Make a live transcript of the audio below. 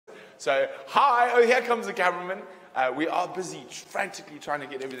So, hi, oh, here comes the cameraman. We are busy, frantically trying to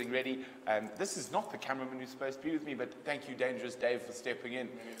get everything ready. This is not the cameraman who's supposed to be with me, but thank you, Dangerous Dave, for stepping in.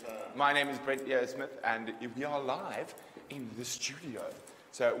 My name is Brent Smith, and we are live in the studio.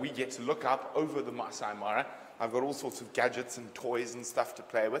 So we get to look up over the Masai Mara. I've got all sorts of gadgets and toys and stuff to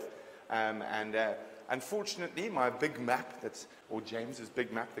play with. Unfortunately, my big map, or James's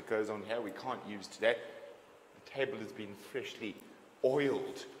big map that goes on here, we can't use today. The table has been freshly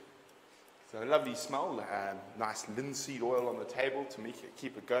oiled. So a lovely smell, nice linseed oil on the table to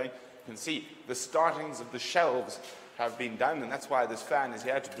keep it going. You can see the startings of the shelves have been done, and that's why this fan is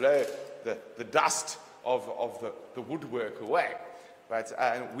here to blow the dust of the woodwork away. But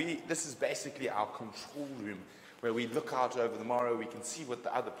this is basically our control room, where we look out over the Mara, we can see what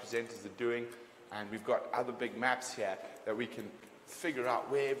the other presenters are doing, and we've got other big maps here that we can figure out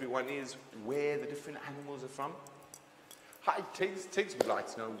where everyone is, where the different animals are from. Hi, Tiggs would like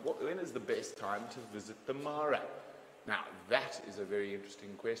to know, when is the best time to visit the Mara? Now, that is a very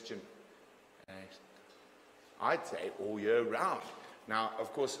interesting question. I'd say all year round. Now,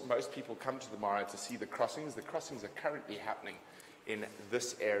 of course, most people come to the Mara to see the crossings. The crossings are currently happening in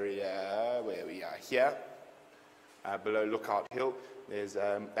this area where we are here, below Lookout Hill. There's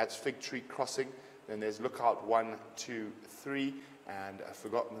that's Fig Tree Crossing. Then there's Lookout 1, 2, 3, and I've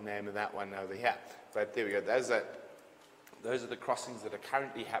forgotten the name of that one over here. But there we go. Those are the crossings that are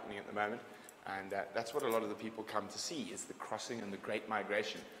currently happening at the moment, and that's what a lot of the people come to see, is the crossing and the great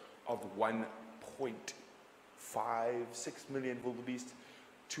migration of 1.56 million wildebeest,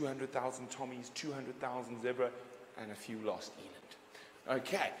 200,000 Tommies, 200,000 zebra, and a few lost eland.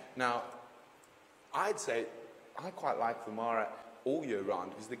 Okay, now, I'd say I quite like the Mara all year round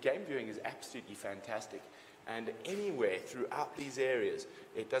because the game viewing is absolutely fantastic. And anywhere throughout these areas,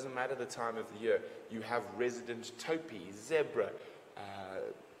 it doesn't matter the time of the year, you have resident topi, zebra,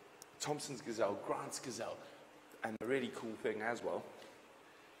 Thompson's gazelle, Grant's gazelle. And the really cool thing as well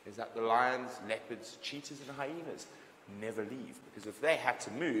is that the lions, leopards, cheetahs and hyenas never leave. Because if they had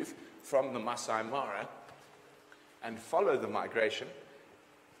to move from the Masai Mara and follow the migration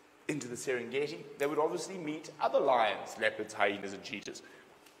into the Serengeti, they would obviously meet other lions, leopards, hyenas and cheetahs.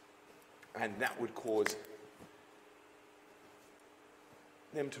 And that would cause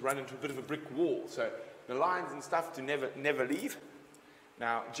them to run into a bit of a brick wall. So the lions and stuff do never leave.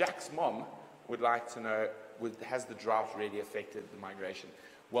 Now, Jack's mom would like to know, has the drought really affected the migration?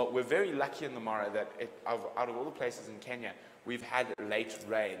 Well, we're very lucky in the Mara that out of all the places in Kenya, we've had late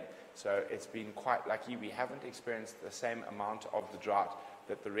rain. So it's been quite lucky. We haven't experienced the same amount of the drought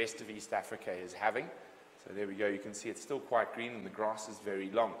that the rest of East Africa is having. So there we go. You can see it's still quite green and the grass is very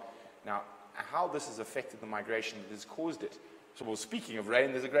long. Now, how this has affected the migration that has caused it. So, well, speaking of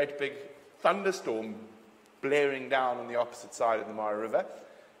rain, there's a great big thunderstorm blaring down on the opposite side of the Mara River.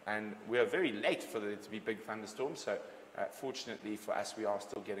 And we are very late for there to be big thunderstorms. So, fortunately for us, we are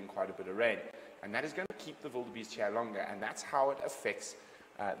still getting quite a bit of rain. And that is going to keep the wildebeest here longer. And that's how it affects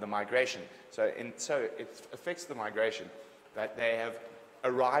the migration. So it affects the migration that they have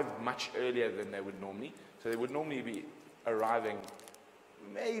arrived much earlier than they would normally. So they would normally be arriving,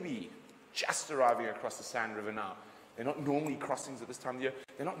 maybe just arriving across the Sand River now. They're not normally crossings at this time of year.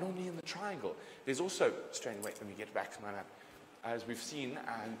 They're not normally in the triangle. There's also, strange, wait, let me get back to my map. As we've seen,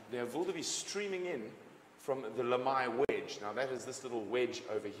 there are wildebeest streaming in from the Lamai Wedge. Now that is this little wedge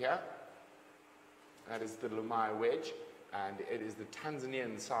over here. That is the Lamai Wedge, and it is the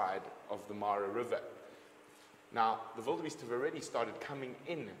Tanzanian side of the Mara River. Now, the wildebeest have already started coming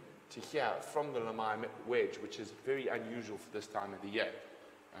in to here from the Lamai Wedge, which is very unusual for this time of the year.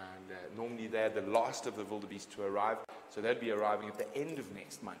 And normally they're the last of the wildebeest to arrive, so they'll be arriving at the end of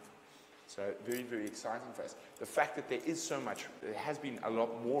next month. So very, very exciting for us. The fact that there is so much, there has been a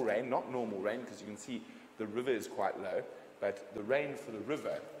lot more rain, not normal rain, because you can see the river is quite low, but the rain for the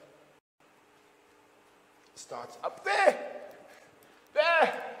river starts up there,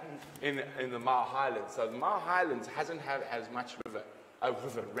 in the Mara Highlands. So the Mara Highlands hasn't had as much river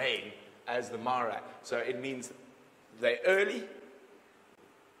rain as the Mara. So it means they're early,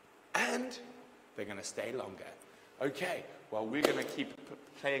 and they're going to stay longer. Okay, well, we're going to keep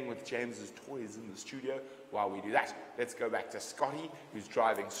playing with James's toys in the studio while we do that. Let's go back to Scotty, who's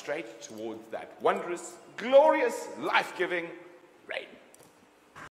driving straight towards that wondrous, glorious, life-giving rain.